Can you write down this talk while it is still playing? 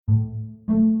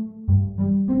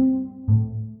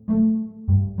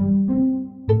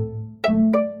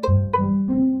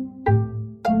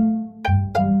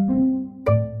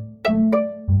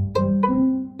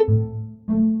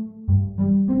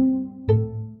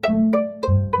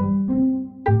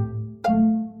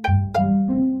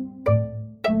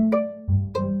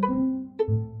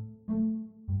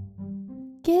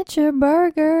your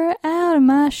burger out of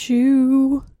my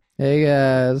shoe. Hey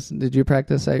guys, did you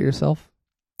practice that yourself?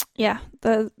 Yeah,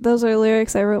 those are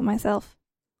lyrics I wrote myself.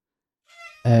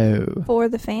 Oh. For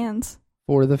the fans.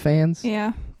 For the fans?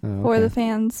 Yeah. Oh, For okay. the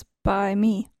fans by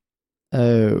me.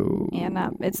 Oh. Yeah,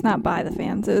 it's not by the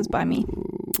fans, it was by me.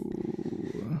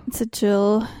 It's a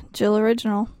Jill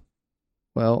original.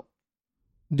 Well,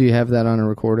 do you have that on a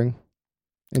recording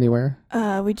anywhere?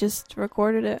 We just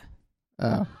recorded it.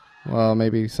 Oh. Well,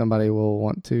 maybe somebody will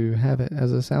want to have it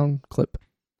as a sound clip.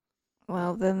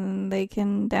 Well, then they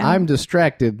can I'm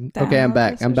distracted. Okay, I'm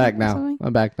back. I'm back now. something?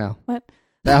 I'm back now. What?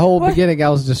 That whole beginning, I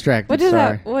was distracted. What is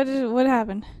Sorry. that? What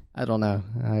happened? I don't know.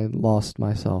 I lost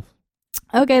myself.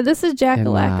 Okay, this is In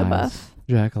Jack-a-Lack-a-Buff. my eyes.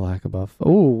 Jack-a-lack-a-buff.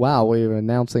 Oh, wow. We're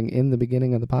announcing in the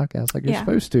beginning of the podcast like you're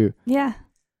supposed to. Yeah.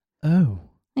 Oh.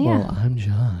 Yeah. Well, I'm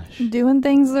Josh. Doing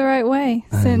things the right way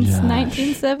I'm since Josh.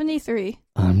 1973.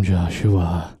 I'm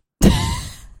Joshua.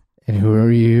 And who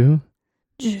are you?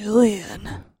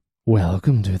 Jillian.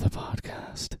 Welcome to the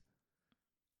podcast.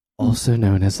 Also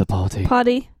known as the party.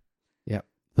 Potty. Yep,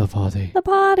 the party. The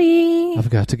potty. I've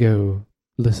got to go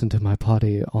listen to my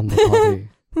potty on the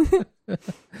potty.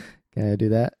 Can I do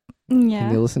that? Yeah.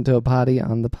 Can you listen to a potty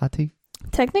on the potty?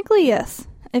 Technically, yes.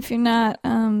 If you're not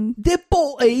The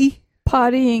potty.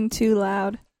 pottying too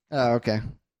loud. Oh, okay.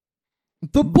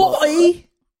 The potty.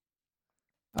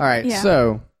 All right, Yeah.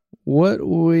 so what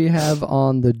we have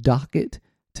on the docket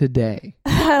today?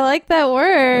 I like that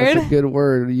word. That's a good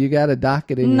word. You got a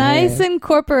docket in Nice your hand.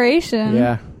 incorporation.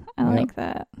 Yeah. I Yep. like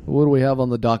that. What do we have on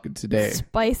the docket today?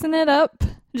 Spicing it up.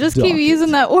 Just keep Docket.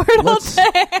 using that word Let's-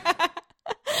 all day.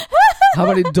 How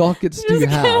many dockets do you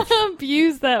Just have? gonna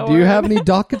abuse that Do word. you have any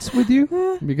dockets with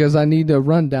you? Because I need a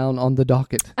rundown on the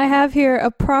docket. I have here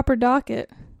a proper docket.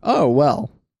 Oh, well,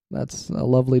 that's a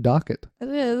lovely docket. It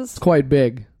is. It's quite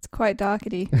big. It's quite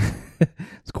dockety.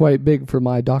 It's quite big for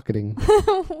my docketing.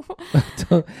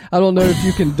 I don't know if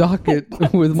you can docket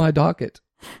with my docket.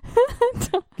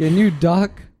 Can you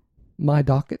dock my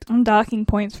docket? I'm docking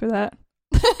points for that.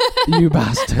 You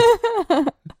bastard.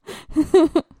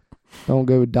 Don't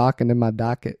go docking in my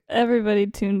docket. Everybody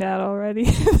tuned out already.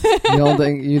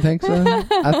 You think so?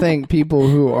 I think people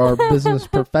who are business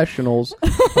professionals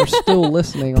are still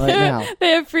listening right now.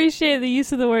 They appreciate the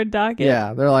use of the word docket.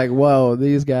 Yeah, they're like, whoa,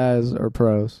 these guys are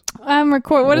pros.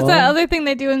 What is that What? other thing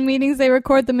they do in meetings? They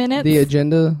record the minutes. The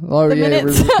agenda? Oh, The yeah,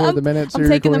 minutes. we record the minutes. I'm You're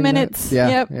taking the recording that? minutes. Yeah,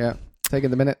 Yep. yeah. Taking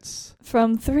the minutes.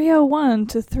 From 301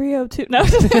 to 302. No.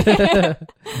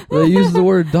 They use the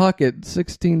word docket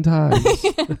 16 times.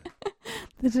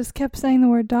 They just kept saying the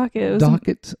word docket. It was,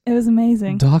 Docket. It was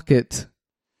amazing. Docket.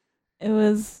 It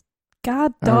was,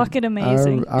 God, docket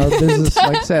amazing. Our business,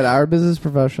 like I said, our business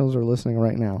professionals are listening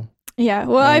right now. Yeah,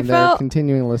 well, and they're felt...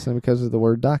 continuing to listen because of the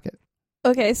word docket.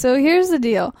 Okay, so here's the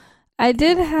deal. I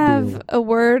did have Deal. a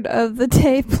word of the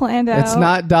day planned out. It's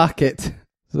not docket.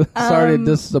 Sorry to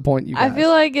disappoint you guys. I feel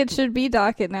like it should be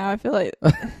docket now. I feel like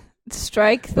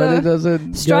strike but it the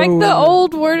doesn't strike go- the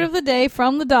old word of the day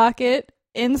from the docket.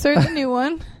 Insert the new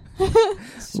one.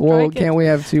 Well, can't we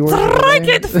have two words? Strike of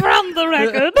the it day? from the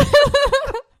record.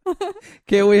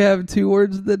 Can't we have two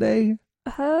words of the day?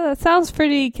 That sounds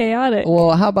pretty chaotic.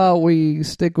 Well, how about we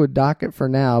stick with docket for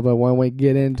now, but when we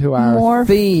get into our Morph.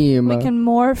 theme, We can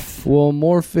morph. we'll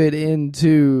morph it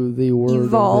into the word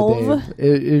Evolve. of the day.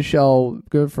 It shall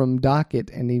go from docket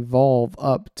and evolve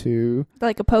up to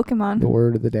Like a the Pokemon.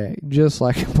 word of the day, just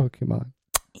like a Pokemon.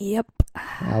 Yep.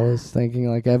 I was thinking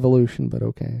like evolution, but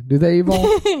okay. Do they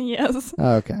evolve? Yes.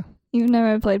 Oh, okay. You've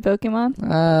never played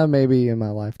Pokemon? Maybe in my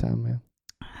lifetime, yeah.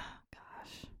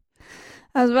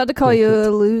 I was about to call you a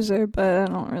loser, but I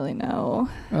don't really know.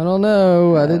 I don't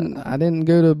know. I didn't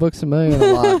go to Books a Million a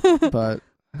lot, but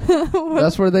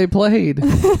that's where they played.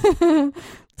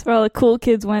 That's where all the cool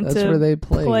kids went That's to where they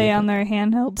played. play on their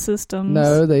handheld systems.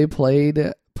 No, they played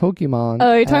Pokemon.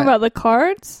 Oh, you're talking about the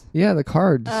cards? Yeah, the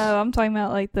cards. Oh, I'm talking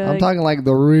about like the... I'm talking like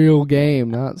the real game,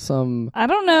 not some... I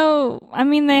don't know. I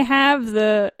mean, they have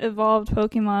the evolved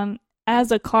Pokemon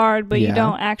as a card, but you Yeah.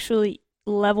 don't actually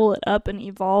level it up and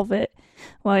evolve it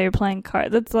while you're playing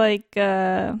cards. That's like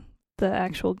the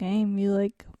actual game. You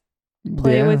like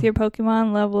play yeah. with your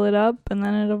Pokemon, level it up, and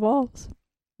then it evolves.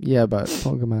 Yeah, but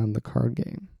Pokemon, the card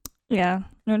game. Yeah,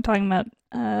 I'm talking about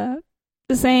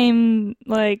the same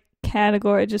like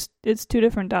category. Just it's two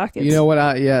different dockets. You know what?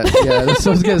 That's what I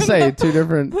was gonna say. Two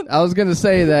different. I was gonna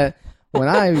say that when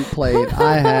I played,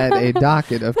 I had a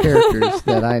docket of characters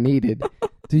that I needed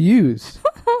to use,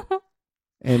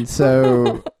 and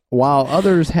so while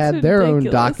others had It's their own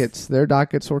ridiculous. their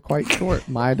dockets were quite short.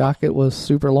 My docket was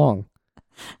super long.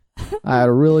 I had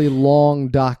a really long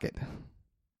docket.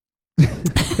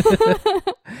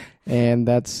 And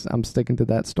I'm sticking to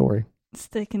that story.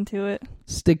 Sticking to it.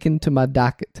 Sticking to my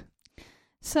docket.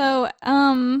 So,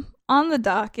 on the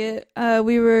docket,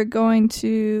 we were going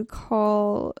to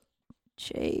call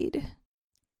Jade.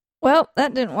 Well,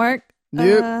 that didn't work.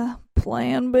 Nope.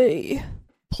 Plan B.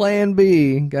 Plan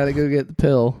B. Gotta go get the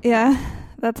pill. Yeah,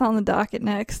 that's on the docket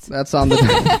next. That's on the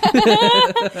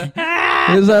docket.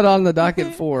 Is that on the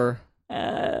docket for?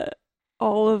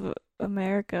 All of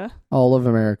America. All of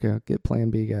America. Get Plan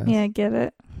B, guys. Yeah, get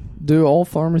it. Do all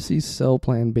pharmacies sell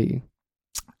Plan B?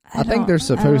 I think they're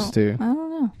supposed to. I don't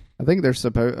know. I think they're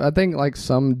supposed. I think like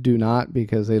some do not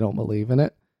because they don't believe in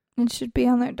it. It should be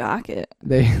on their docket.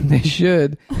 They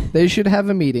should. They should have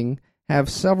a meeting. Have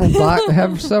several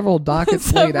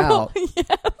dockets laid out.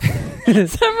 Yeah.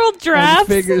 Several drafts.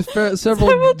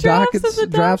 Several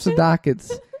drafts of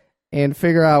dockets, and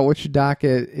figure out which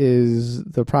docket is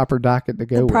the proper docket to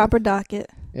go with. Proper docket.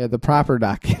 Yeah, the proper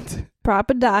docket.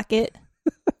 Proper docket.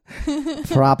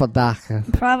 Proper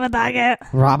docket. Proper docket.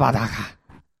 Proper docket.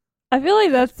 I feel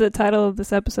like that's the title of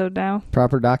this episode now.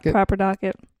 Proper docket. Proper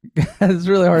docket. It's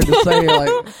really hard to say. Like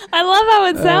I love how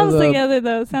it sounds together,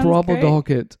 though. It sounds proper great.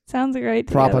 docket. Sounds great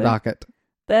together. Proper docket.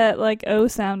 That like O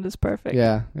sound is perfect.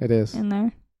 Yeah, it is. In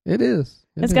there. It is.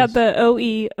 It's got the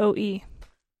OE.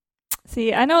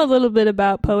 See, I know a little bit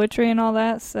about poetry and all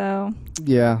that, so...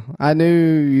 Yeah, I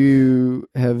knew you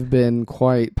have been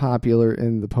quite popular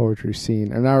in the poetry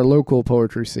scene, in our local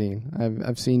poetry scene.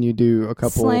 I've seen you do a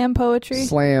couple... Slam poetry?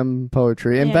 Slam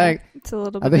poetry. In fact, it's a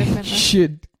little bit I think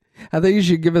different. I think you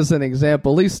should give us an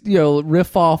example. At least,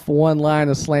 riff off one line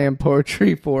of slam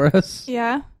poetry for us.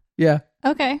 Yeah? Yeah.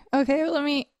 Okay, let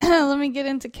me get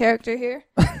into character here.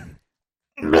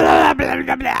 Blah, blah,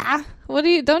 blah, blah.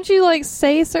 Don't you like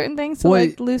say certain things to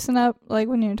like loosen up like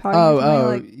when you're talking to me?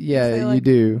 Like, yeah, say, like, you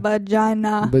do.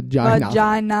 Vagina.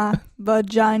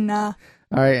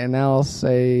 All right, and now I'll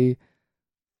say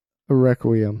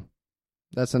requiem.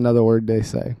 That's another word they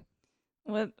say.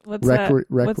 What's that?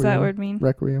 What's that word mean?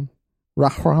 Requiem.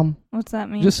 Rachram. What's that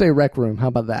mean? Just say rec room. How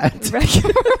about that? Rec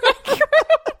room.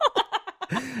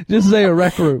 Just say a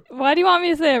rec room. Why do you want me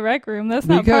to say a rec room? That's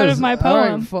not part of my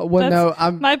poem.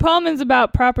 My poem is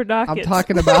about proper dockets. I'm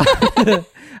talking about.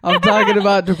 I'm talking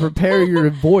about to prepare your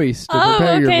voice. That's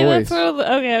what,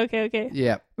 okay.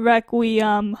 Yeah.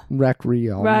 Requiem.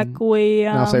 And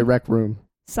I'll say rec room.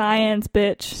 Science,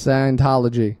 bitch.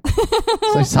 Scientology.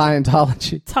 Say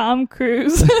Scientology. Tom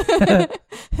Cruise.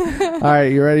 All right,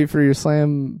 you ready for your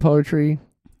slam poetry?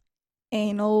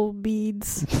 Anal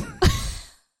beads.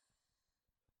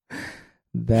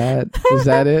 Is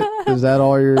that it? Is that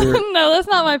all your... No, that's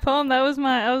not my poem. I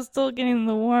was still getting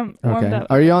the warmed up.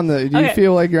 Are you on the... Do you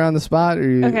feel like you're on the spot? Are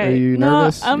you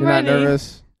nervous? I'm you're ready. Not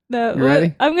nervous? No, you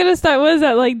ready? I'm going to start... What is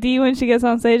that? Like Dee when she gets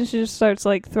on stage and she just starts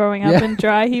like throwing up and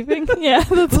dry heaving? Yeah.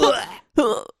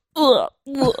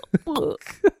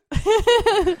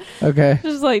 Okay.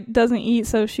 Just like doesn't eat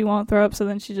so she won't throw up, so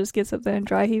then she just gets up there and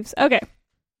dry heaves.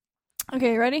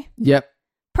 Okay, ready? Yep.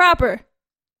 Proper.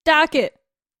 Docket.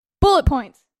 Bullet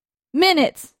points.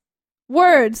 Minutes.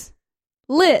 Words.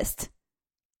 List.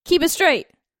 Keep it straight.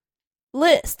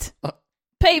 List.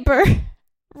 Paper.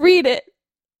 Read it.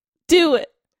 Do it.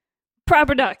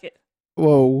 Proper docket.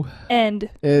 Whoa.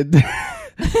 End.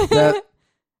 That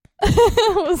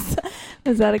was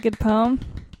that a good poem?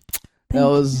 That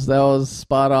was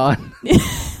spot on.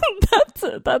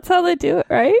 That's how they do it,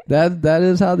 right? That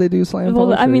is how they do slam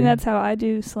poetry. I mean, that's how I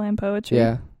do slam poetry.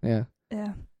 Yeah.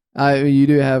 You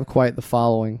do have quite the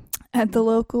following at the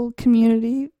local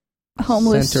community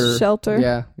homeless shelter.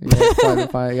 Yeah,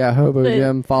 Hobo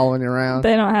Jim following you around.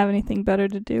 They don't have anything better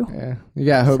to do. Yeah, you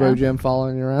got Hobo Jim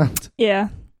following you around. Yeah,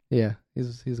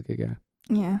 he's a good guy.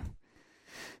 Yeah.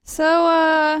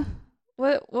 So,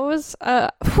 what was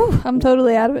I'm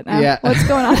totally out of it now. Yeah. What's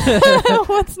going on?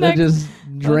 What's next? That just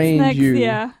drained you.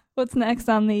 Yeah. What's next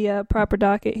on the proper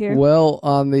docket here? Well,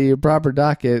 on the proper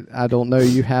docket, I don't know.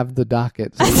 You have the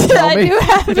docket. So I do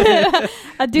have it.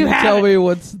 I do have it. Tell me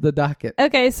what's the docket.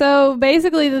 Okay, so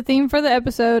basically the theme for the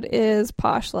episode is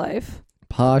posh life.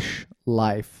 Posh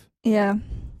life. Yeah.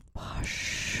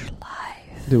 Posh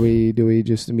life. Do we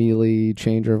just immediately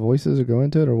change our voices or go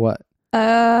into it or what?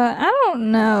 I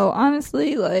don't know.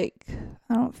 Honestly, like,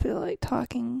 I don't feel like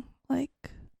talking like...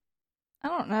 I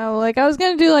don't know. Like, I was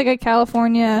going to do, like, a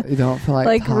California, you don't feel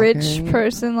like talking? Rich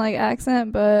person, like,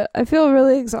 accent, but I feel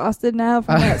really exhausted now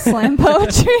from that slam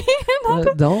poetry.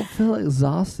 Don't feel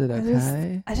exhausted,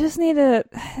 okay? I just need to,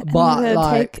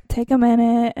 take a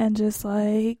minute and just,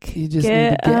 like, you just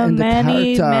get into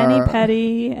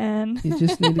mani-pedi and... You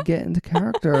just need to get into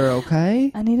character,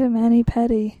 okay? I need a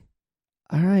mani-pedi.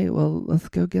 All right, well, let's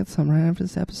go get some right after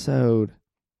this episode.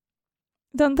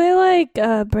 Don't they like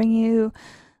bring you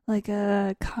like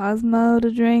a Cosmo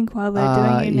to drink while they're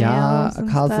doing your nails? Yeah, a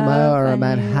Cosmo or a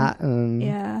Manhattan.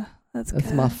 Yeah, that's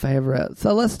good. my favorite.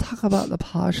 So let's talk about the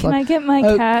posh Can I get my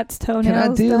cat's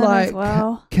toenails done as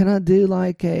well? Can I do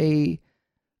like a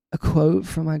quote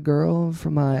from my girl,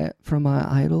 from my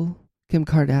idol, Kim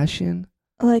Kardashian?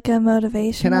 Like a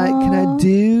motivational. Can I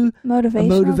do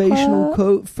motivational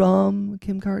quote from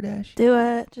Kim Kardashian? Do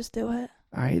it. Just do it.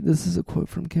 All right, this is a quote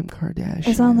from Kim Kardashian.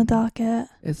 It's on the docket.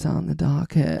 It's on the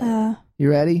docket. You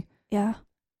ready? Yeah.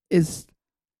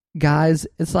 Guys,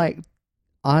 it's like,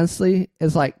 honestly,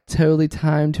 it's like totally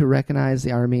time to recognize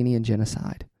the Armenian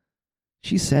genocide.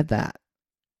 She said that.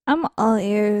 I'm all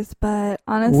ears, but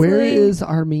honestly... Where is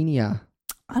Armenia?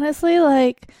 Honestly,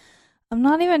 like, I'm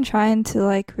not even trying to,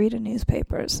 like, read a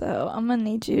newspaper, so I'm gonna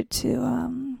need you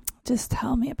to, just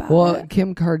tell me about it. Well,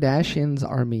 Kim Kardashian's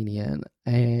Armenian,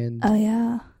 and... Oh,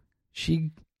 yeah.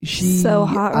 She so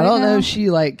hot I don't now. know if she,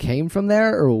 like, came from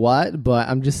there or what, but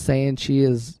I'm just saying she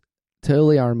is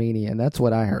totally Armenian. That's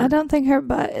what I heard. I don't think her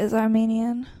butt is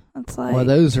Armenian. It's like... Well,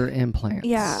 those are implants.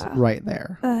 Yeah. Right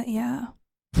there. Yeah.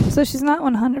 So she's not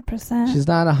 100%. She's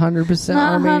not 100%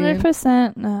 not Armenian?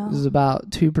 100%, no. This is about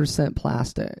 2%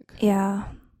 plastic. Yeah.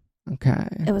 Okay.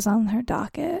 It was on her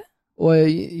docket. Well,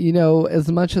 you know,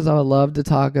 as much as I would love to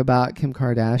talk about Kim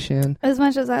Kardashian, as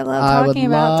much as I love talking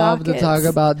about dockets. I would love to talk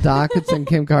about dockets and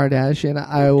Kim Kardashian.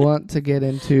 I want to get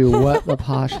into what the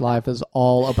posh life is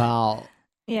all about.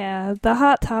 Yeah, the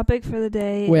hot topic for the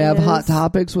day We have hot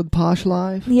topics with posh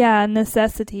life? Yeah,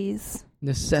 necessities.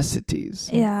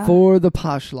 Yeah. For the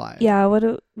posh life. Yeah, what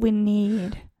do we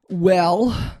need?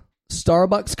 Well,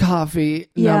 Starbucks coffee,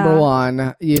 number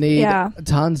one. You need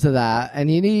tons of that. And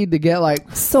you need to get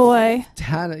like soy. You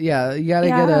gotta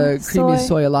get a creamy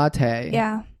soy latte.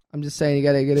 Yeah. I'm just saying you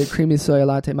gotta get a creamy soy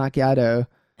latte macchiato.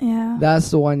 Yeah.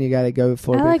 That's the one you gotta go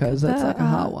for because like that's like a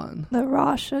hot one. The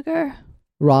raw sugar.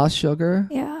 Raw sugar?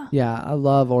 Yeah. Yeah, I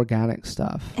love organic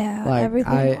stuff. Yeah, like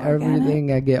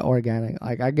everything I get organic.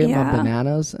 Like I get my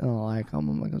bananas and I'm like, oh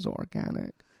my god, it's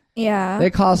organic. Yeah.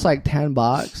 They cost like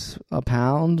 $10 a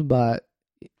pound, but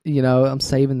you know, I'm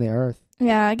saving the earth.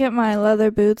 Yeah, I get my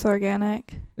leather boots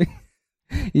organic.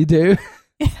 You do?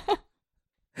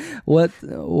 What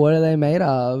are they made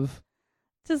of?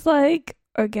 Just like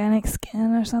organic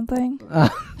skin or something.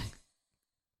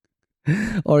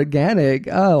 Organic?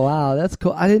 Oh wow, that's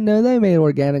cool. I didn't know they made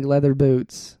organic leather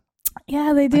boots.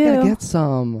 Yeah, they do. I gotta get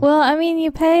some. Well, I mean,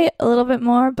 you pay a little bit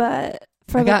more, but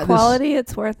for the quality,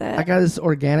 it's worth it. I got this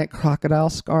organic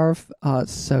crocodile scarf. Oh,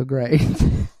 it's so great.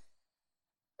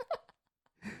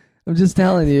 I'm just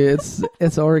telling you,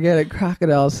 it's organic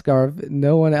crocodile scarf.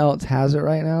 No one else has it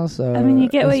right now, so I mean, you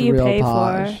get what you pay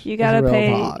posh. for. You gotta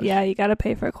pay. Posh. Yeah, you gotta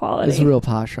pay for quality. It's real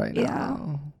posh right now.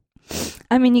 Yeah.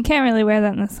 I mean, you can't really wear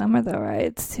that in the summer, though, right?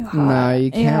 It's too hot. No,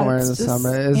 you can't wear it in the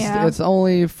summer. It's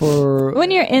only for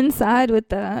when you're inside with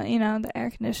the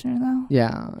air conditioner, though.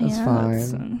 Yeah, it's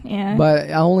fine. Yeah, but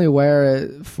I only wear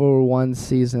it for one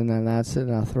season, and that's it.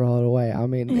 And I throw it away. I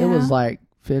mean, it was like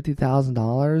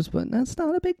 $50,000, but that's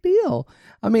not a big deal.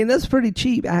 I mean, that's pretty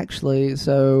cheap, actually.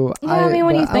 So I mean,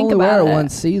 when you think about it, I only wear it one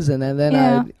season, and then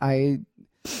I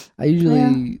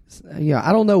usually,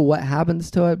 I don't know what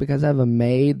happens to it because I have a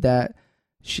maid that.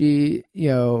 She,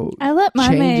 I let my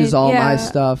changes maid, all my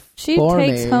stuff for me.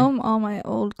 She takes home all my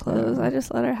old clothes. I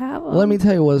just let her have them. Let me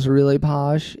tell you what's really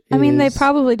posh. I mean, they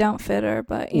probably don't fit her,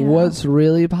 but what's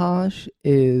really posh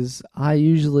is I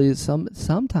usually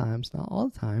sometimes, not all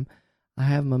the time, I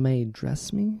have my maid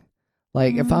dress me.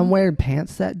 Like if I'm wearing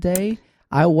pants that day,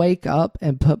 I wake up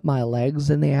and put my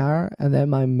legs in the air, and then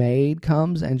my maid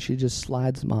comes and she just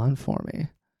slides them on for me.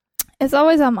 It's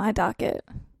always on my docket.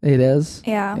 It is?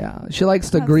 Yeah. Yeah. She likes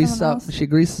to grease up. She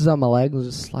greases up my legs and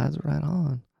just slides it right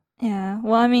on. Yeah.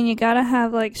 Well, I mean, you gotta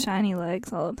have like shiny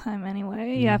legs all the time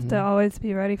anyway. You have to always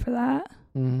be ready for that.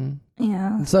 Mm-hmm.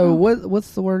 Yeah. So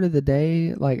what's the word of the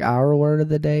day? Like our word of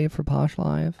the day for posh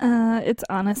life? It's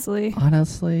honestly.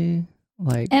 Honestly?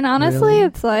 Like And honestly, really?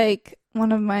 It's like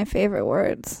one of my favorite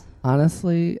words.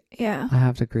 Honestly? Yeah. I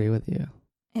have to agree with you.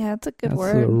 Yeah, it's a good That's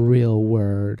word. That's a real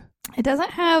word. It doesn't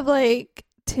have like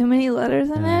too many letters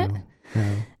in it.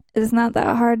 No. It's not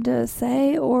that hard to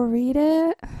say or read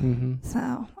it. Mm-hmm.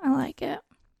 So I like it.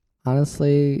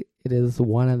 Honestly, it is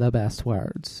one of the best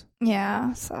words.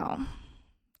 Yeah, so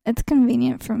it's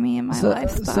convenient for me in my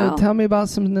lifestyle. So tell me about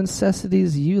some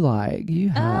necessities you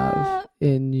have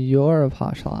in your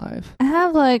posh life. I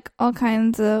have like all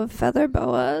kinds of feather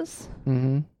boas.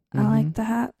 Mm-hmm. I like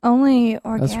that. Only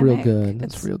organic. That's real good.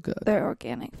 That's real good. They're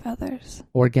organic feathers.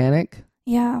 Organic?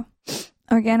 Yeah.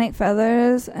 organic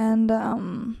feathers, and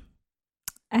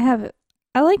I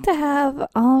like to have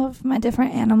all of my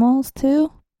different animals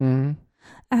too. Mm-hmm.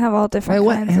 I have all different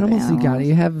what kinds animals of do you got?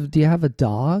 Do you have a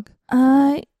dog?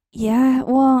 Yeah.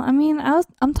 Well, I mean,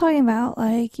 I'm talking about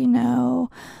like,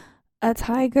 a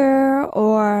tiger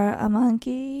or a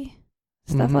monkey,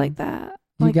 stuff like that.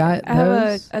 You like, got I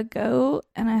those? have a goat,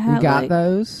 and I have You got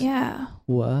those? Yeah.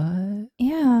 What?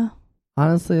 Yeah.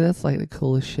 Honestly, that's like the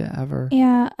coolest shit ever.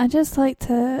 Yeah, I just like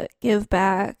to give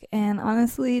back and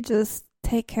honestly just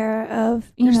take care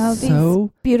of, these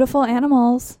beautiful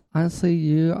animals. Honestly,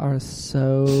 you are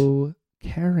so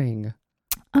caring.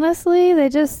 Honestly, you're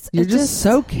just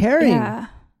so caring. Yeah.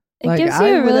 It gives you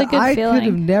a really good feeling. I could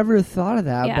have never thought of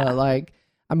that, but like,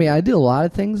 I mean, I do a lot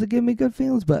of things that give me good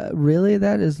feelings, but really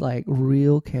that is like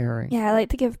real caring. Yeah, I like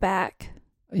to give back.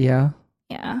 Yeah?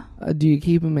 Yeah. Do you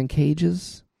keep them in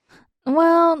cages?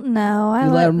 Well, no. I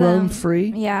let them roam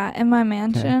free? Yeah, in my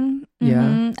mansion. Okay.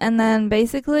 Mm-hmm. Yeah. And then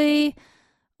basically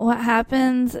what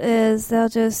happens is they'll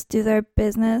just do their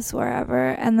business wherever,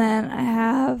 and then I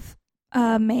have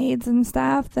maids and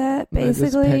staff that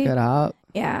basically just pick it up.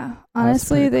 Yeah.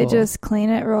 Honestly, they cool. just clean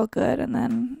it real good, and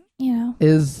then,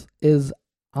 Is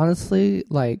honestly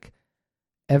like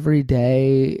every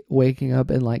day waking up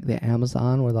in like the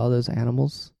Amazon with all those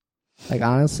animals? Like,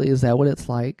 honestly, is that what it's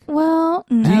like? Well,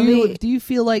 no. Do you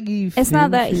feel like you it's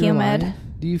not that humid.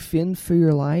 Do you fend for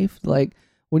your life? Like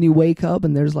when you wake up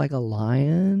and there's like a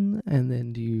lion, and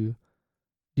then do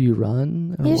you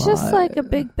run? He's just like a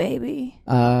big baby.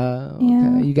 Okay.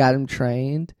 Yeah. You got him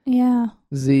trained? Yeah.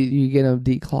 You get him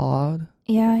declawed?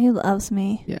 Yeah, he loves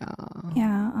me. Yeah.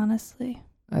 Yeah, honestly.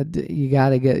 You got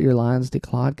to get your lions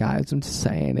declawed, guys. I'm just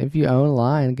saying, if you own a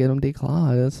lion, get them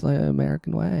declawed. That's like the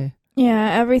American way.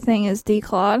 Yeah, everything is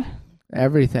declawed.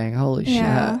 Everything. Holy shit.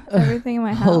 Yeah, everything in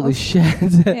my house. Holy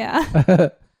shit. Yeah.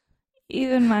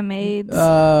 Even my maids.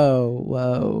 Oh,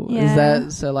 whoa. Yeah. Is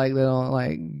that so like they don't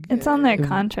like... It's on their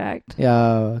contract.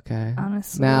 Yeah, okay.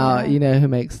 Honestly. Now, yeah. you know who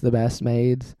makes the best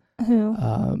maids? Who?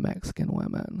 Mexican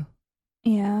women.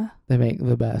 Yeah. They make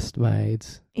the best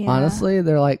maids. Yeah. Honestly,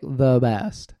 they're like the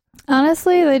best.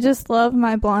 Honestly, they just love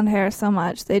my blonde hair so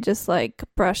much. They just like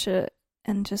brush it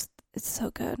and just... It's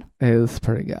so good. It's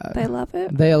pretty good. They love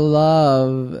it. They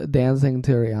love dancing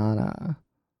to Rihanna.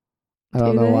 I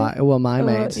don't know why. Well, my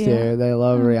mates do. They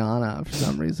love Rihanna for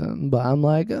some reason. But I'm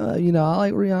like, I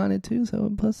like Rihanna too, so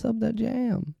it puts up that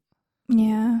jam.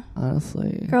 Yeah.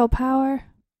 Honestly. Girl power.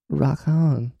 Rock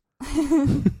on.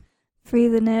 Free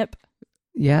the nip.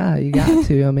 Yeah, you got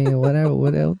to. I mean, what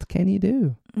else can you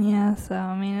do? Yeah, so,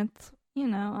 I mean, it's,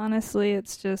 honestly,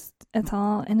 it's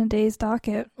all in a day's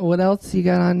docket. What else you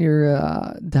got on your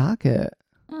docket?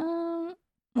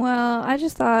 Well, I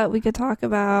just thought we could talk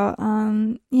about,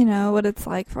 what it's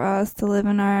like for us to live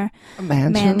in our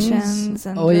mansions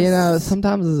and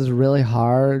sometimes this is really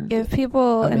hard. Give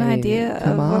people an idea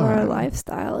of what our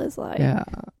lifestyle is like. Yeah,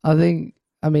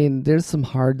 I mean, there's some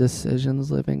hard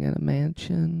decisions living in a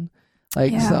mansion.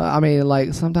 Like, so, I mean,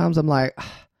 like sometimes I'm like,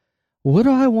 what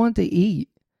do I want to eat?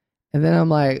 And then I'm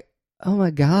like, oh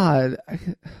my God.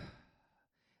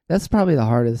 That's probably the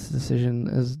hardest decision,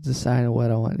 is deciding what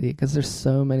I want to eat, because there's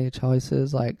so many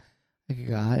choices. Like, I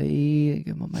gotta eat,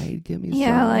 get my maid, give me something.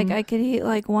 Yeah, like I could eat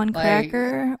like one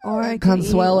cracker, or I could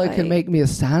Consuela could make me a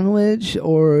sandwich,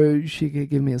 or she could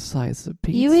give me a slice of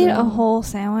pizza. You eat a whole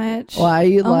sandwich? Well, I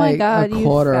eat a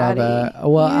quarter of it.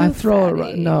 Well, I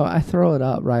throw it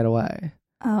up right away.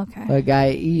 Oh, okay. Like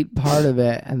I eat part of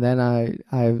it, and then I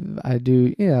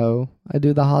do I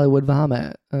do the Hollywood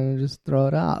vomit and I just throw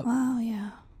it up. Wow, yeah.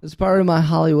 It's part of my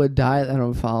Hollywood diet that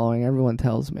I'm following. Everyone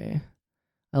tells me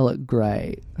I look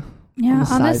great. Yeah,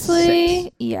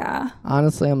 honestly, yeah.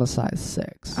 Honestly, I'm a size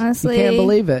 6. Honestly, you can't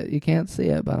believe it. You can't see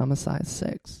it, but I'm a size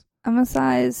 6. I'm a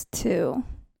size 2.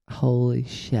 Holy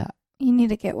shit. You need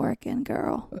to get working,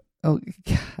 girl. Oh,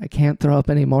 I can't throw up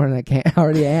any more than I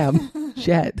already am.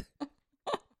 Shit.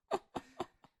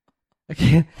 I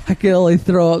can only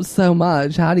throw up so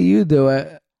much. How do you do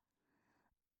it?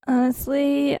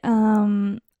 Honestly,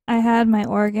 I had my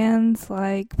organs,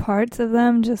 like parts of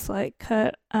them just like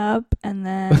cut up, and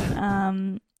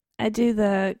then I do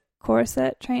the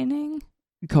corset training.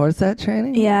 Corset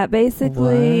training? Yeah,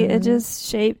 basically it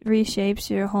just reshapes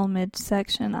your whole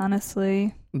midsection,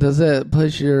 honestly. Does it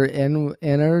push your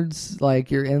innards,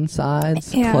 like your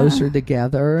insides, closer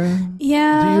together?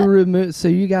 Yeah. Do you remove? So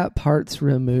you got parts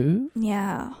removed?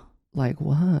 Yeah. Like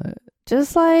what?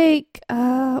 Just like,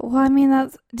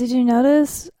 did you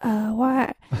notice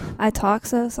why I talk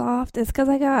so soft? It's because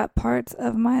I got parts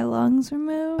of my lungs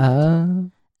removed.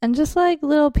 And just like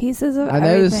little pieces of I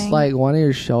noticed like one of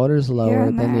your shoulders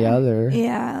lower than the other.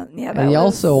 Yeah. And you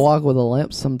also walk with a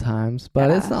limp sometimes, but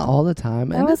it's not all the time.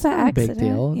 That was an accident. Big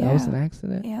deal. Yeah. That was an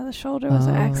accident. Yeah, the shoulder was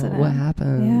an accident. What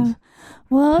happened? Yeah.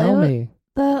 Well, tell me.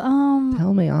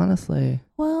 Tell me honestly.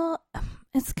 Well,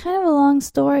 it's kind of a long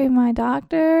story. My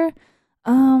doctor,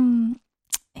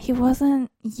 he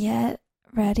wasn't yet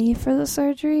ready for the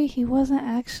surgery. He wasn't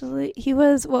actually. He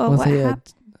was. Well, what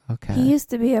happened? Okay. He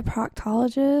used to be a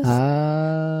proctologist.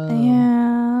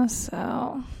 Yeah,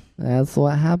 so that's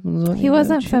what happens when he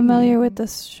wasn't familiar with the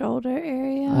shoulder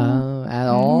area. At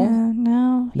all? Yeah,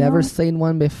 no. Never seen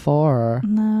one before.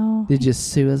 No. Did you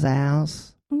sue his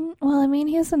house? Well, I mean,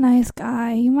 he's a nice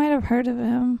guy. You might have heard of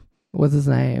him. What's his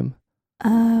name?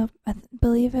 I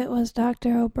believe it was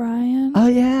Dr. O'Brien. Oh,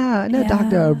 yeah. I know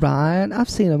Dr. O'Brien. I've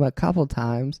seen him a couple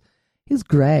times. He's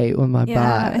great with my butt.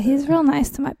 Yeah, he's real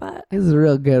nice to my butt. He's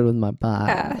real good with my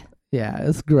butt. Yeah,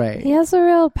 it's great. He has a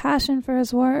real passion for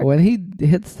his work. When he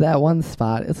hits that one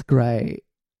spot, it's great.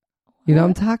 You know what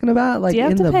I'm talking about? Like, do you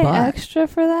have in to the pay butt. Extra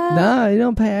for that? No, you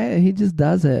don't pay. He just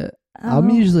does it. I'm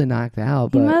usually knocked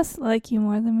out. But he must like you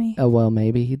more than me. Oh, well,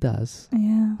 maybe he does.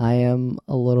 Yeah. I am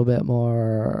a little bit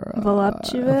more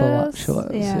voluptuous.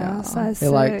 Yeah. Size he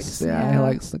 6. likes. Yeah, he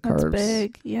likes the curves. That's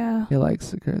big. Yeah. He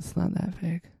likes the curves. It's not that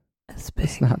big. It's big.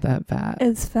 It's not that fat.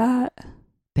 It's fat.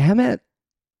 Damn it.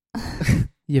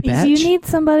 You bitch. You need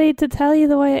somebody to tell you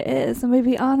the way it is and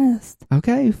be honest.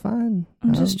 Okay, fine.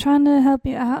 I'm just trying to help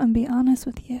you out and be honest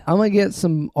with you. I'm going to get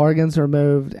some organs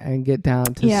removed and get down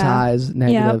to size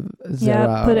 -0.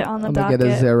 Yeah, put it on the docket. I'm going to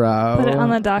get a 0. Put it on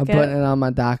the docket. I'm putting it on my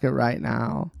docket right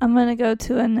now. I'm going to go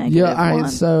to a negative Yeah, all right, one.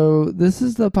 so this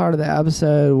is the part of the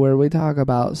episode where we talk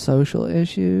about social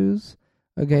issues.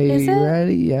 Okay, you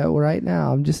ready? Yeah, right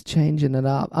now. I'm just changing it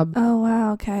up. Oh,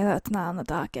 wow. Okay, that's not on the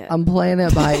docket. I'm playing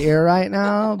it by ear right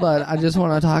now, but I just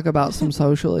want to talk about some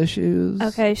social issues.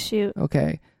 Okay, shoot.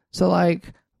 Okay, so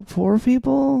like, poor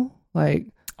people, like...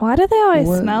 Why do they always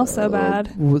smell so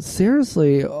bad?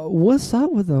 Seriously, what's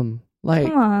up with them? Like,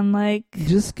 come on, like...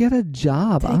 Just get a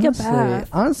job, honestly. Take a bath.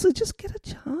 Honestly, just get a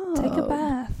job. Take a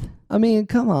bath. I mean,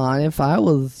 come on. If I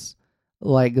was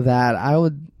like that, I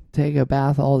would... take a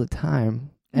bath all the time.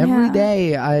 Every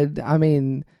day. I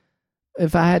mean,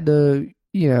 if I had to,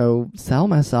 sell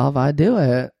myself, I'd do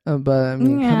it. But I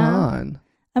mean, come on.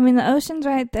 I mean, the ocean's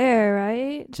right there,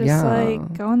 right? Just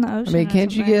like go in the ocean. I mean,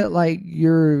 can't you get like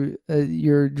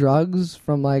your drugs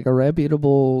from like a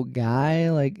reputable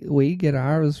guy? Like we get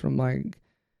ours from like,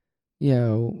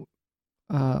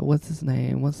 what's his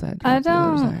name? What's that? I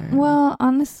don't. Well,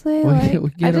 honestly,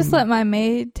 I just let my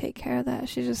maid take care of that.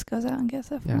 She just goes out and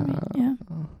gets it for me.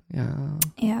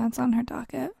 Yeah, it's on her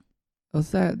docket.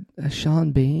 Was that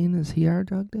Sean Bean? Is he our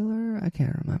drug dealer? I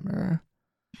can't remember.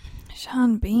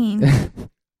 Sean Bean.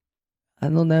 I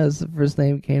don't know. It's the first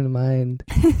name that came to mind.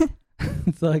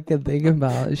 That's all I can think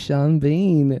about. Sean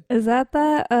Bean. Is that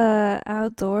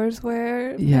outdoors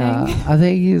wear thing? Yeah, I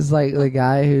think he's like the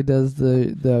guy who does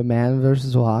the Man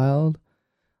vs. Wild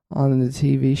on the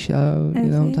TV show. You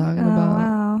know what I'm talking about?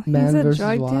 Wow. Man he's a vs.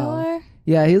 drug Wild. dealer?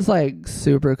 Yeah, he's like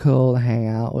super cool to hang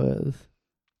out with.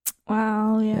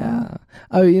 Wow, yeah.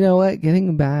 Oh, you know what?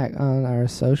 Getting back on our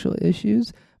social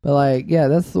issues, but like, yeah,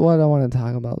 that's what I want to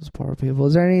talk about is poor people.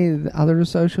 Is there any other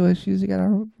social issues you got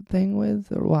a thing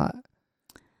with, or what?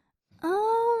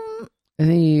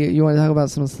 You want to talk about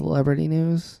some celebrity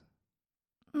news?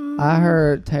 I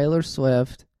heard Taylor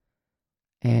Swift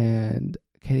and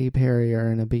Katy Perry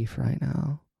are in a beef right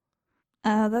now.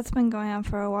 That's been going on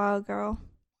for a while, girl.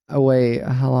 Oh, wait,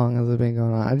 how long has it been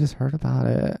going on? I just heard about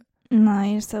it. No,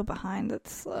 you're so behind.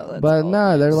 It's slow. But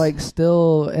no, they're like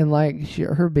still, and like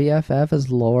her BFF is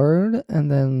Lorde,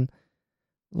 and then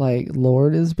like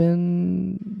Lorde has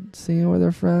been singing with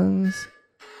her friends.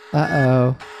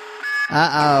 Uh-oh.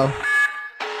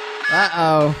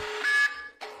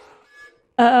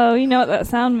 You know what that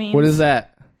sound means? What is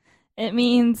that? It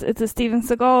means it's a Steven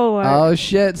Seagal alert. Oh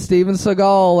shit, Steven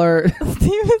Seagal alert.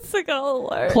 Steven Seagal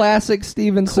alert. Classic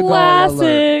Steven Seagal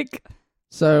alert. Classic.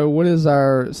 So what is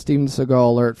our Steven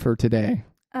Seagal alert for today?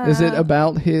 Is it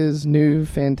about his new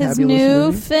fantabulous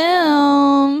movie?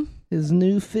 Film. His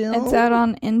new film? It's out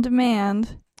on In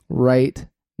Demand. Right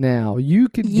now. You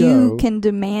can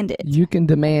demand it. You can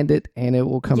demand it, and it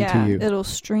will come to you. It'll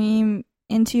stream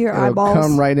into your eyeballs. It'll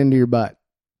come right into your butt.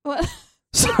 What?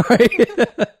 Sorry.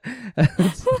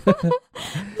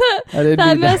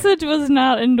 That message was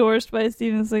not endorsed by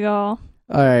Steven Seagal.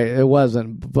 All right, it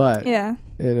wasn't, but yeah,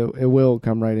 it will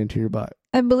come right into your butt.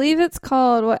 I believe it's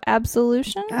called, what,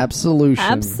 Absolution? Absolution.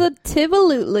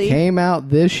 Absolutely. Came out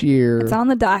this year. It's on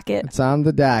the docket. It's on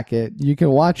the docket. You can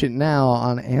watch it now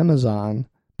on Amazon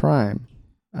Prime.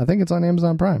 I think it's on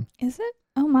Amazon Prime. Is it?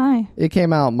 Oh, my. It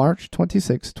came out March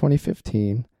 26,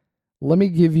 2015. Let me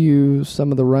give you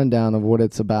some of the rundown of what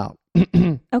it's about.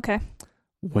 Okay.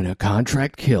 When a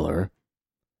contract killer...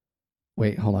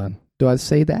 Wait, hold on. Do I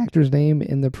say the actor's name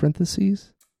in the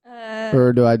parentheses?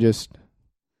 Or do I just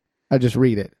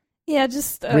read it? Yeah,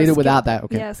 just... read it without that,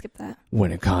 okay. Yeah, skip that.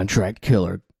 When a contract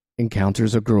killer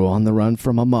encounters a girl on the run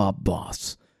from a mob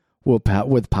boss with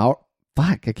power...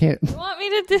 Fuck, I can't... You want me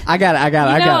to do... I got it.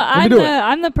 Let me do it.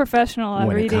 I'm the professional at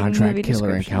reading movie descriptions. When a contract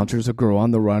killer encounters a girl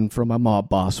on the run from a mob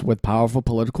boss with powerful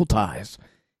political ties,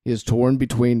 he is torn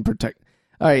between All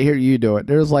right, here, you do it.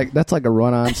 That's like a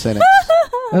run-on sentence.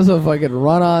 That's a fucking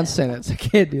run-on sentence. I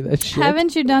can't do that shit.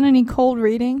 Haven't you done any cold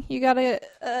reading? You gotta,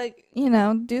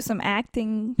 do some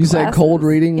acting. You said cold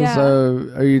reading, yeah.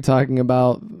 So are you talking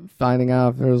about finding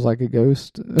out if there was like a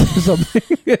ghost or something?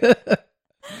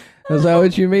 Is that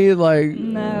what you mean? Like,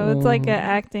 no, it's like an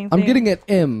acting thing. I'm getting an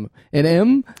M. An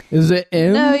M? Is it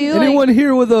M? No, anyone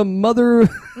here with a mother?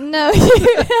 No.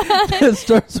 It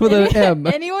starts with an M.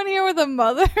 Anyone here with a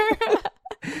mother?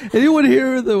 Anyone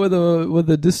here with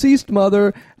a deceased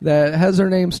mother that has her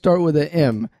name start with an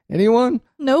M? Anyone?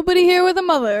 Nobody here with a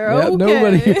mother. Yeah, okay.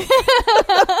 Nobody.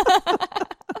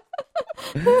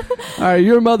 All right,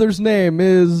 your mother's name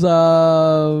is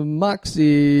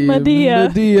Moxie.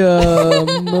 Matilda.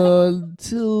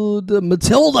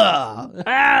 Matilda.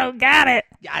 Oh, got it.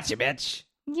 Gotcha, bitch.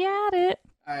 Got it.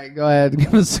 All right, go ahead.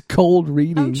 Give us a cold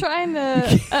reading. I'm trying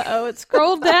to... it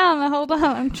scrolled down. Hold on.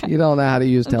 I'm trying. You don't know how to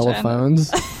use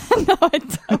telephones. No, I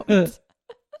don't.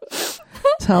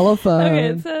 Telephone. Okay,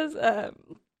 it says...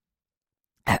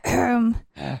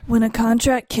 when a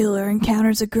contract killer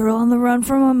encounters a girl on the run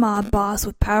from a mob boss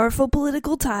with powerful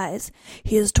political ties,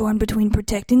 he is torn between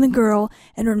protecting the girl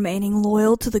and remaining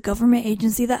loyal to the government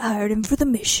agency that hired him for the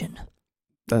mission.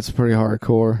 That's pretty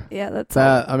hardcore. Yeah, that's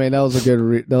that. I mean, that was a good.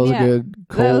 A good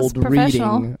cold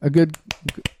reading. A good.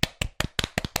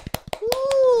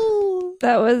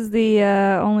 That was the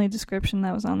only description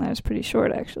that was on there. It's pretty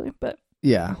short, actually, but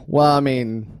yeah. Well, I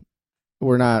mean,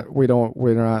 we're not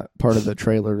part of the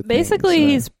trailer. Basically, thing,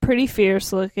 so. He's pretty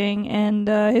fierce looking, and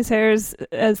his hair is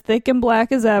as thick and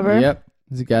black as ever. Yep,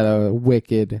 he's got a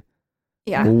wicked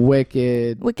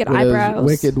eyebrows,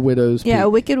 wicked widow's peak. Yeah,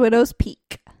 wicked widow's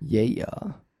peak.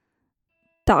 Yeah.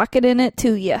 Docketing it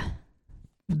to you.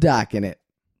 Docking it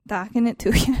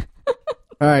to you.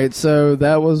 All right, so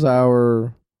that was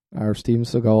our Steven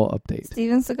Seagal update.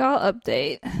 Steven Seagal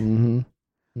update. Mm-hmm.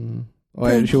 Mm-hmm.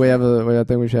 Wait, should we have I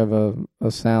think we should have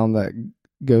a sound that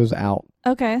goes out.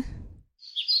 Okay.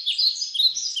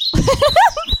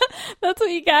 That's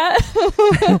what you got?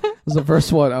 This is the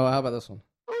first one. Oh, how about this one?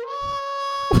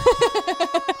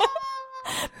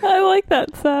 I like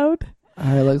that sound.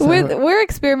 We're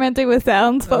experimenting with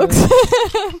sounds, folks.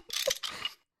 That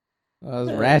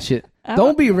was ratchet.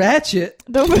 Don't be ratchet.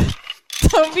 Don't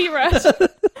be ratchet.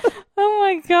 Oh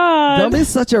my god. Don't be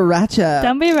such a ratchet.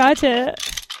 Don't be ratchet.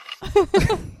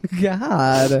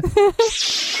 God.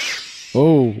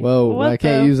 Oh, whoa. I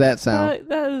can't use that sound.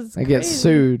 That is I get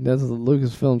sued. That's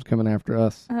Lucasfilm's coming after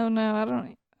us. Oh no,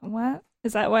 what?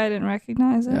 Is that why I didn't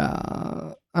recognize it?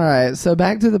 Yeah. All right, so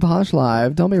back to the Posh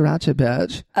Live. Don't be ratchet,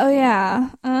 bitch. Oh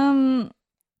yeah.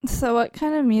 So what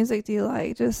kind of music do you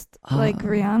like? Just like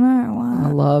Rihanna or what?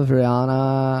 I love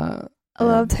Rihanna. I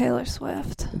love Taylor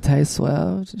Swift. Taylor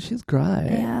Swift. She's great.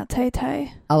 Yeah,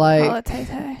 Tay-Tay. I like... Call it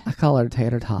Tay-Tay. I call her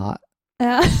Tater Tot.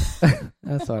 Yeah.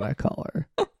 That's what I call her.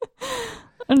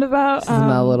 And about... This is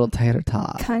my little Tater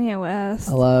Tot. Kanye West.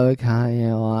 I love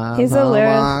Kanye West. He's a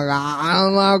lyricist. I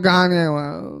love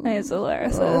Kanye West. He's a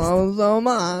lyricist. I love him so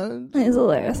much. He's a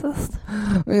lyricist.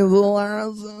 He's a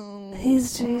lyricist.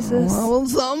 He's Jesus. I love him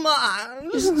so much.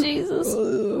 It's Jesus.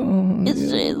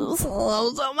 It's Jesus. I love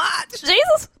him so much.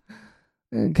 Jesus.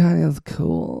 And Kanye's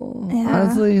cool. Yeah.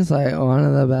 Honestly, he's like one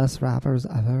of the best rappers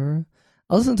ever.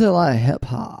 I listen to a lot of hip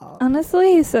hop.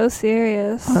 Honestly, he's so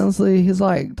serious. Honestly, he's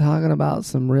like talking about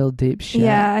some real deep shit.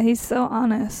 Yeah, he's so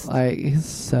honest. Like, he's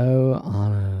so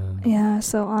honest. Yeah,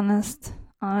 so honest.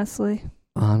 Honestly.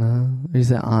 Anna? You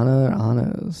said Anna or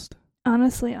honest?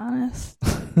 Honestly honest.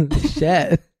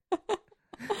 Shit.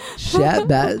 Shit,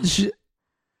 bitch.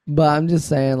 But I'm just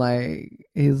saying, like,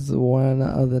 he's one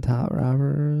of the top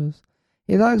rappers.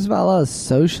 He talks about a lot of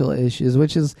social issues,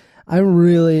 which is,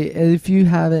 if you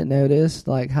haven't noticed,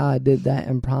 like, how I did that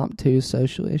impromptu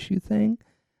social issue thing,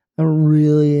 I'm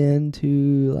really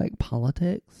into, like,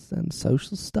 politics and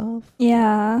social stuff.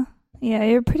 Yeah. Yeah,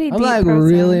 you're a pretty deep I'm like person.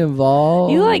 really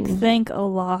involved. You like think a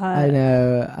lot. I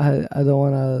know. I don't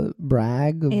want to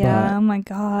brag. Yeah. But Oh my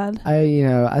God.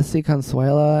 I see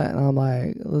Consuela and I'm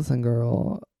like, listen,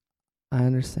 girl, I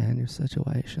understand your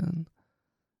situation.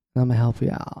 And I'm gonna help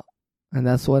you out, and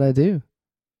that's what I do.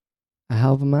 I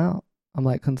help them out. I'm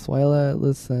like, Consuela,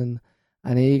 listen,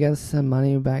 I need you guys to send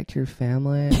money back to your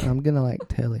family, and I'm gonna like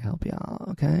totally help you out,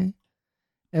 okay?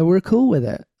 And we're cool with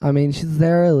it. I mean, she's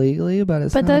there illegally, but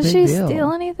it's not a big deal. But does she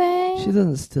steal anything? She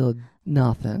doesn't steal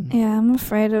nothing. Yeah, I'm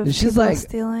afraid of She's people like,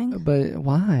 stealing. But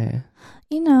why?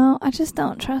 I just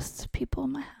don't trust people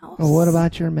in my house. Well, what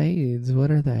about your maids?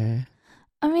 What are they?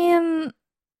 I mean,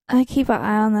 I keep an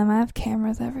eye on them. I have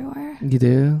cameras everywhere. You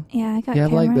do? Yeah, I got cameras. You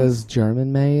have like those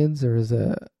German maids, or is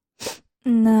it?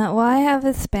 No, well, I have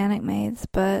Hispanic maids,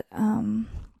 but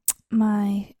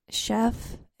my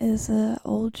chef is an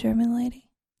old German lady.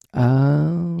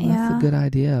 Oh, that's a good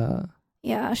idea.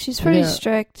 Yeah, she's pretty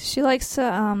strict. She likes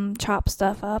to chop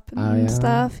stuff up and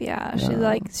stuff. Yeah,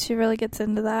 she really gets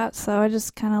into that. So I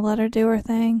just kind of let her do her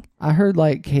thing. I heard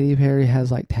like Katy Perry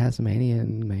has like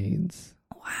Tasmanian maids.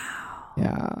 Wow.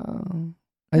 Yeah.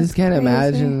 I just can't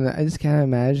imagine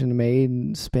a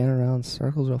maid spin around in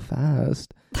circles real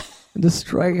fast.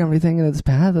 Destroying everything in its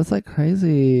path. That's like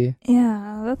crazy.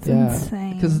 Yeah, that's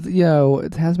insane. Because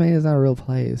Tasmania is not a real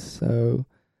place, so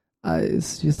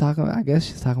she's talking about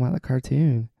the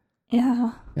cartoon.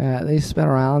 Yeah. Yeah, they spin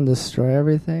around and destroy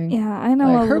everything. Yeah, I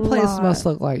know. Her place must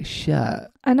look like shit.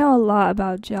 I know a lot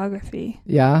about geography.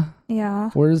 Yeah. Yeah.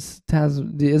 Where's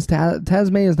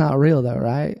Tasmania is not real though,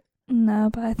 right? No,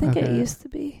 but I think it used to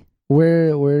be. Where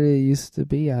it used to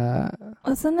be at?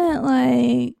 Wasn't it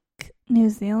like New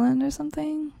Zealand or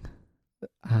something?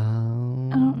 I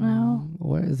don't know.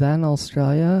 Where is that in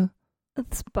Australia?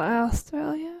 It's by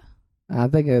Australia. I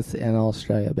think it's in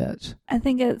Australia, bitch. I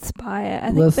think it's by it.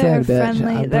 I think they're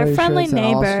friendly. They're friendly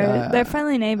neighbors. They're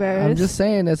friendly neighbors. I'm just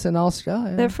saying it's in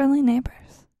Australia. They're friendly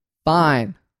neighbors.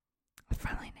 Fine.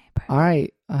 Friendly neighbors. All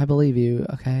right, I believe you.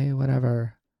 Okay,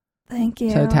 whatever. Thank you.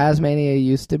 So Tasmania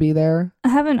used to be there? I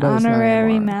have an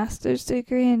honorary master's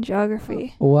degree in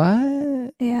geography.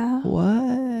 What? Yeah.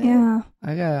 What? Yeah.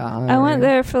 I went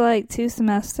there for like 2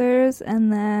 semesters, and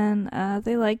then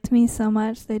they liked me so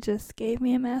much they just gave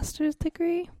me a master's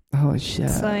degree. Oh, shit.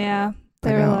 So, yeah.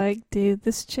 They were like, dude,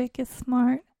 this chick is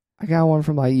smart. I got one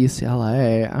from like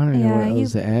UCLA. I don't even know what it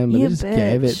was in, but they just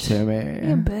gave it to me.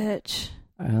 You bitch.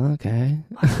 Okay.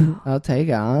 I'll take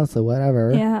it, honestly,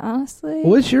 whatever. Yeah, honestly.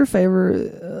 What's your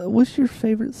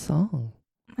favorite song?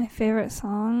 My favorite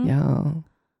song? Yeah.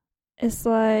 It's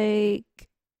like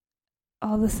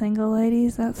All the Single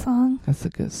Ladies, that song. That's a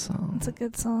good song. It's a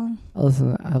good song.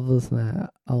 I've listened to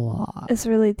that a lot. It's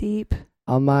really deep.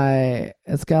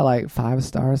 It's got like 5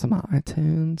 stars on my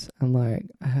iTunes, and like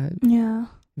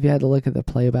if you had to look at the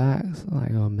playbacks, like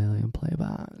 1 million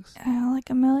playbacks. Yeah, like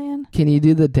 1 million. Can you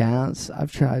do the dance?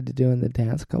 I've tried to doing the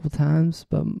dance a couple times,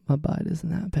 but my butt isn't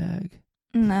that big.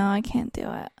 No, I can't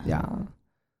do it. Yeah.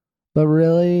 But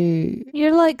really...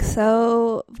 You're like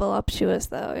so voluptuous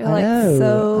though. You're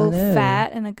so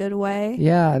fat in a good way.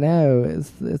 Yeah, I know.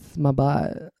 It's my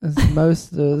butt.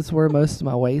 It's where most of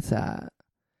my weight's at.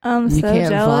 I'm so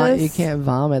jealous. You can't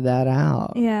vomit that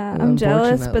out. Yeah, I'm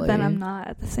jealous, but then I'm not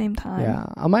at the same time. Yeah,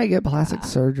 I might get plastic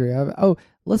surgery.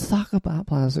 Let's talk about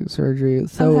plastic surgery.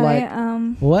 So,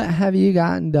 what have you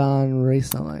gotten done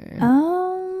recently?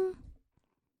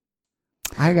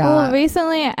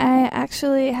 Recently I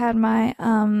actually had my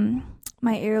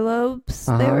my earlobes.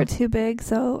 They were too big,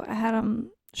 so I had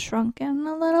them shrunken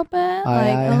a little bit,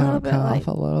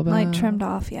 like trimmed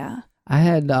off. Yeah. I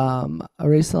had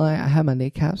recently I had my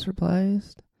kneecaps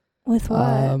replaced. With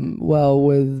what?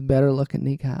 With better looking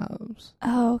kneecaps.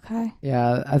 Oh, okay.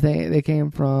 Yeah, I think they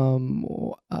came from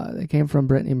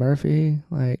Brittany Murphy.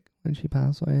 Like when she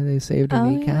passed away, they saved her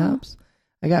kneecaps. Yeah.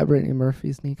 I got Brittany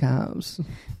Murphy's kneecaps.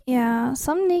 Yeah,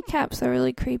 some kneecaps are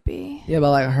really creepy. Yeah,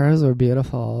 but like hers were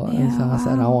beautiful, and so I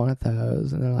said I wanted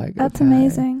those, and they're like, "That's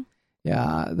amazing."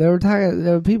 Yeah, there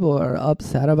were people are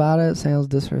upset about it, saying it was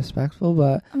disrespectful,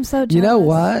 but I'm so jealous. You know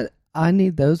what? I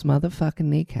need those motherfucking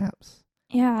kneecaps.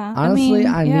 Yeah, honestly,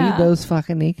 I need those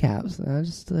fucking kneecaps, and I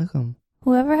just took them.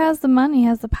 Whoever has the money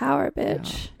has the power,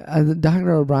 bitch. Yeah.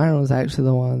 Dr. O'Brien was actually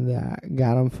the one that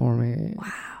got them for me.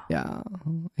 Wow. Yeah,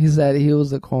 he said he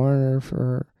was the coroner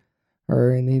for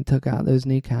her, and he took out those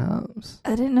kneecaps.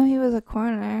 I didn't know he was a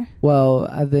coroner. Well,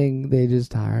 I think they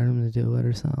just hired him to do it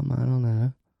or something. I don't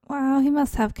know. Wow, he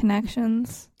must have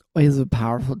connections. He's a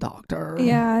powerful doctor.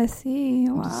 Yeah, I see.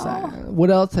 Wow.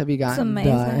 What else have you gotten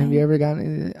amazing. done? Have you ever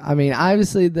gotten? I mean,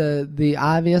 obviously the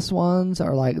obvious ones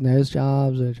are like nose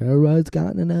jobs, which everybody's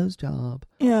gotten a nose job.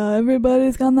 Yeah,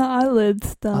 everybody's got the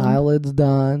eyelids done. Eyelids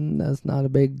done. That's not a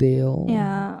big deal.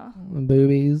 Yeah.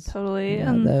 Boobies. Totally.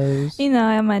 Yeah, And, those.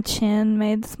 I have my chin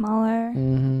made smaller.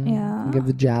 Mm-hmm. Yeah. Give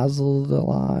the jazzles a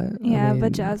lot. Yeah,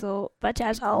 vajazzle.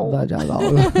 Vajazzle.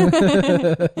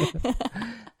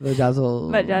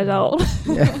 Vajazzle. Vajazzle.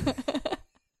 Yeah.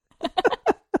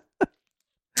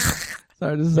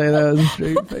 Sorry to say that with a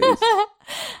straight face.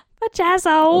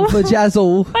 Vajazzle.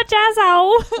 Vajazzle.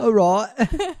 Vajazzle. All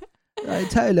right. Right,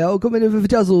 Taylor, I'll come in for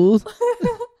vajazzles.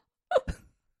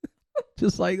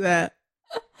 Just like that.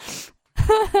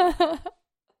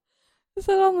 Is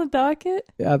that on the docket?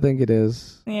 Yeah, I think it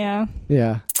is. Yeah.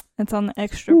 Yeah. It's on the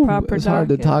extra proper it's docket. hard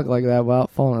to talk like that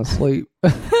without falling asleep.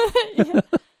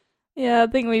 Yeah, I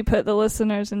think we put the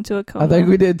listeners into a coma. I think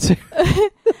we did too.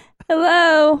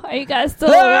 Hello, are you guys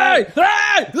still Hey!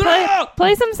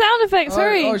 Play some sound effects,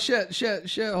 hurry. Oh, shit,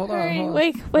 hold Hurry, on.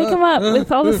 wake them up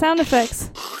with all the sound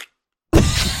effects.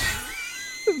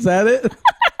 Is that it?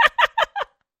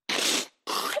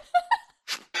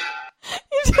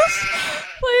 You just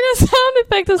played a sound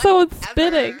effect of someone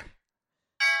spitting.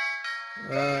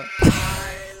 I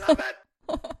love it.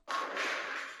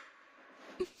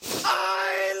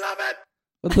 I love it.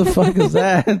 What the fuck is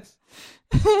that?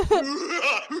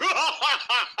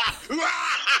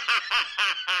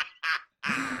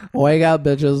 Wake up,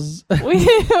 bitches.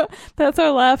 That's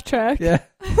our laugh track. Yeah.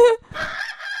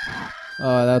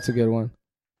 Oh, that's a good one.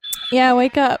 Yeah,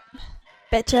 wake up,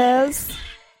 bitches.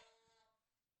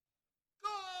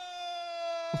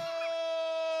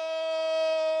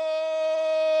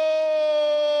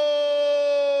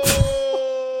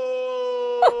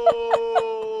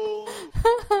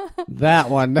 That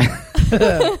one.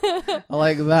 I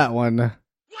like that one.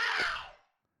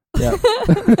 Yeah.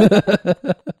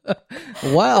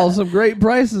 Wow, some great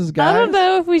prices, guys. I don't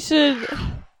know if we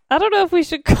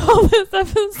should call this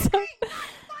episode.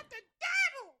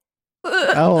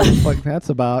 I don't know what the fuck that's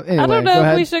about. Anyway, I don't go know if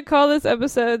ahead. we should call this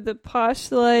episode the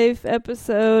Posh Life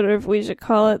episode, or if we should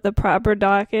call it the proper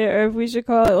docket, or if we should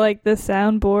call it like the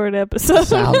soundboard episode.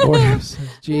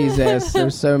 Soundboard. Jesus,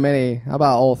 there's so many. How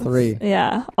about all three?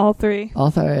 Yeah, all three. All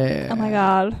three. Oh my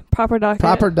god, proper docket.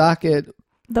 Proper docket.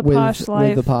 The with, Posh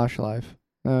Life. With the Posh Life.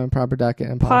 Proper docket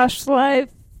and Posh Life.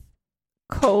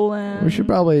 Colon. We should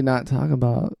probably not talk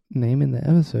about naming the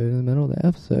episode in the middle of the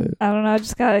episode. I don't know. I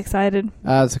just got excited.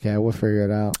 That's okay. We'll figure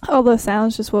it out. All those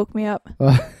sounds just woke me up.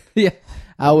 Yeah,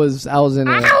 I was in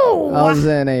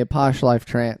a Posh Life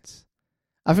trance.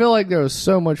 I feel like there was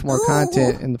so much more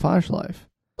content in the Posh Life.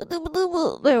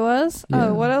 There was. Yeah.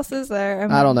 Oh, what else is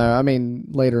there? I don't know. I mean,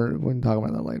 later we can talk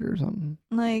about that later or something.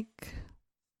 Like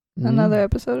another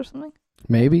episode or something.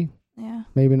 Maybe. Yeah.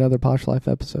 Maybe another Posh Life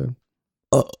episode.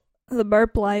 The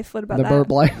burp life. What about the that? burp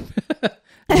life.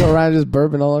 You go around just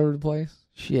burping all over the place.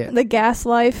 Shit. The gas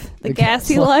life. The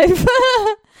gassy gas life.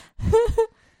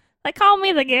 They call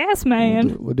me the gas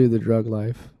man. We'll do the drug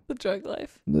life. The drug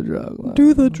life. The drug life.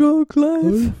 Do the drug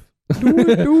life.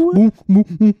 Do it.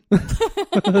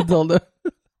 Don't know.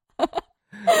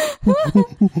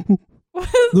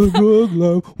 The drug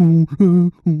life.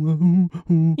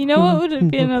 You know what would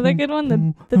be another good one?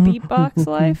 The beatbox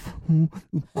life.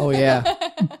 Oh yeah.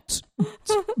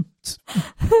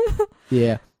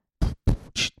 Yeah.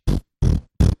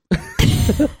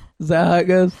 Is that how it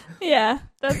goes? Yeah,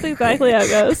 that's exactly how it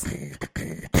goes.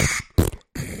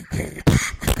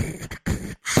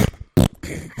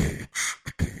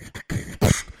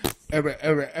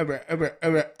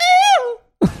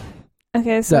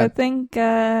 Okay, so I think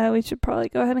we should probably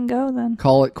go ahead and go then.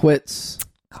 Call it quits.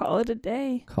 Call it a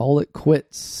day. Call it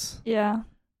quits. Yeah.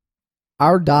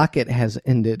 Our docket has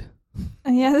ended.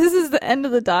 Yeah, this is the end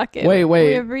of the docket. Wait.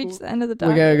 We have reached the end of the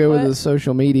docket. We gotta go with the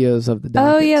social medias of the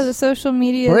docket. Oh, yeah, the social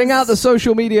media. Bring out the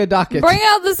social media docket. Bring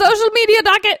out the social media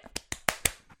docket.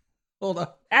 Hold on.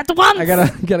 At once. I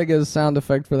gotta get a sound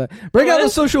effect for that. Bring out the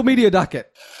social media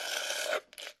docket.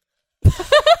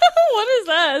 What is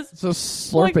that? It's a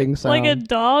slurping sound. Like a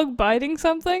dog biting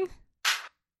something?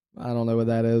 I don't know what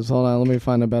that is. Hold on, let me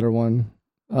find a better one.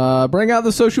 Bring out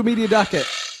the social media docket.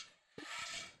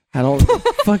 I don't.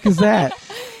 Fuck is that?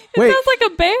 It sounds like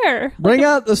a bear. Bring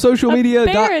out the social media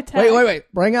docket. Wait.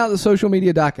 Bring out the social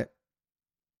media docket.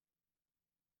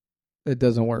 It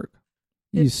doesn't work.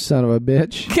 You son of a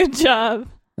bitch. Good job.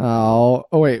 Oh,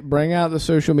 wait. Bring out the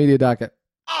social media docket.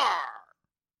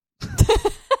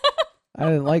 I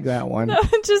didn't like that one. No,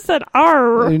 it just said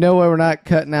R. You know what? We're not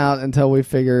cutting out until we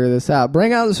figure this out.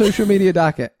 Bring out the social media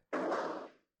docket.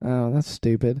 Oh, that's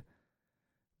stupid.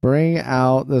 Bring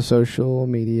out the social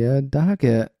media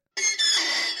docket.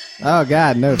 Oh,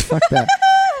 God, no, fuck that.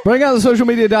 Bring out the social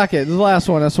media docket. This is the last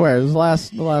one, I swear. This is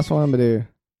the last one I'm going to do.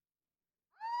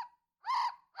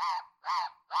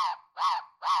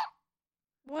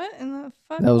 What in the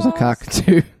fuck? That was a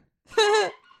cockatoo.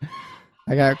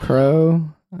 I got crow.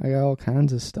 I got all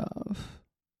kinds of stuff.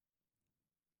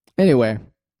 Anyway.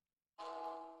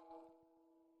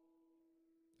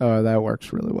 Oh, that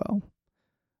works really well.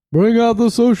 Bring out the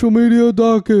social media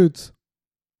dockets.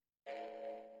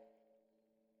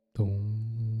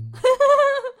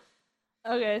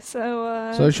 Okay,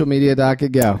 so social media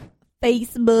docket, go.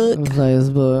 Facebook.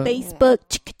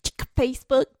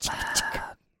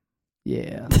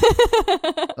 Yeah.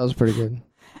 That was pretty good.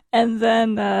 And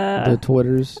then the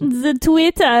Twitters. The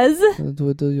Twitters.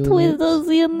 Twitters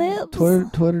your nips.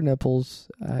 Twitter nipples.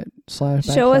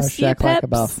 Show us your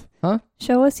peps. Huh?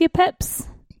 Show us your peps.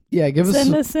 Yeah,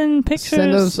 send us in pictures.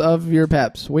 Send us of your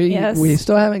peps. We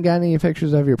still haven't got any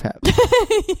pictures of your peps.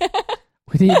 Yeah.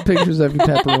 We need pictures of your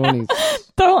pepperonis.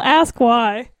 Don't ask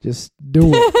why. Just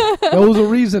do it. There was a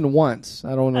reason once.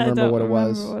 I don't remember what it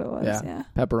was. Yeah.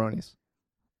 Pepperonis.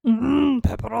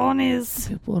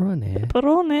 Pepperonis.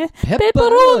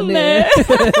 Pepperoni.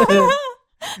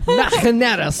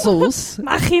 Marinara sauce.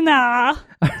 Marinara.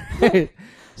 Right.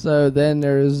 So then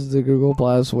there's the Google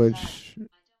Plus, which...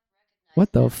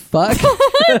 What the fuck?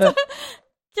 Get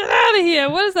out of here.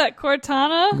 What is that,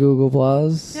 Cortana? Google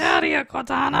Plus. Get out of here,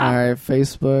 Cortana. All right,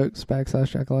 Facebook,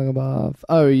 /JackalikeABuff.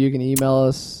 Oh, you can email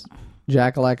us,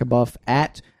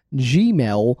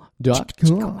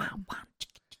 jackalikeabuff@gmail.com.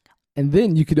 And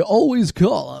then you could always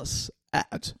call us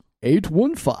at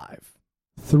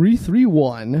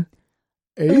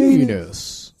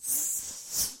 815-331-ANUS.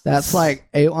 That's like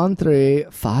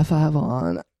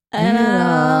 813-551.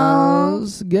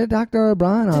 Get Dr.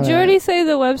 O'Brien on it. Did you already say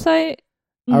the website?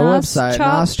 Our website,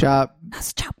 NosChop.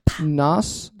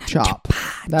 NosChop.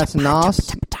 That's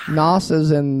Nos. Nos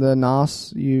is in the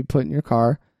Nos you put in your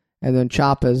car. And then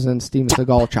Chop is in Steven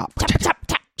Seagal Chop.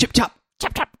 Chop.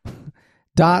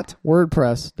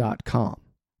 .wordpress.com.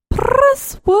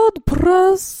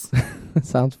 WordPress. That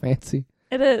sounds fancy.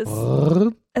 It is.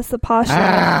 It's the posh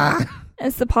life.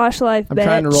 It's the posh life, I'm bitch.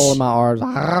 trying to roll in my R's.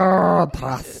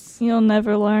 You'll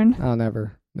never learn. I'll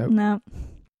never. Nope. No.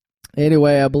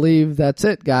 Anyway, I believe that's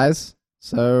it, guys.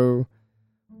 So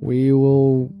we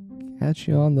will catch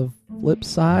you on the flip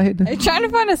side. Are you trying to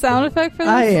find a sound effect for this?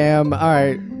 I am. All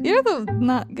right. You're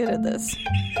not good at this.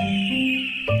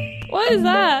 What is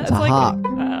that? It's a hop.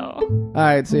 Oh. All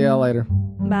right. See y'all later.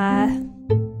 Bye.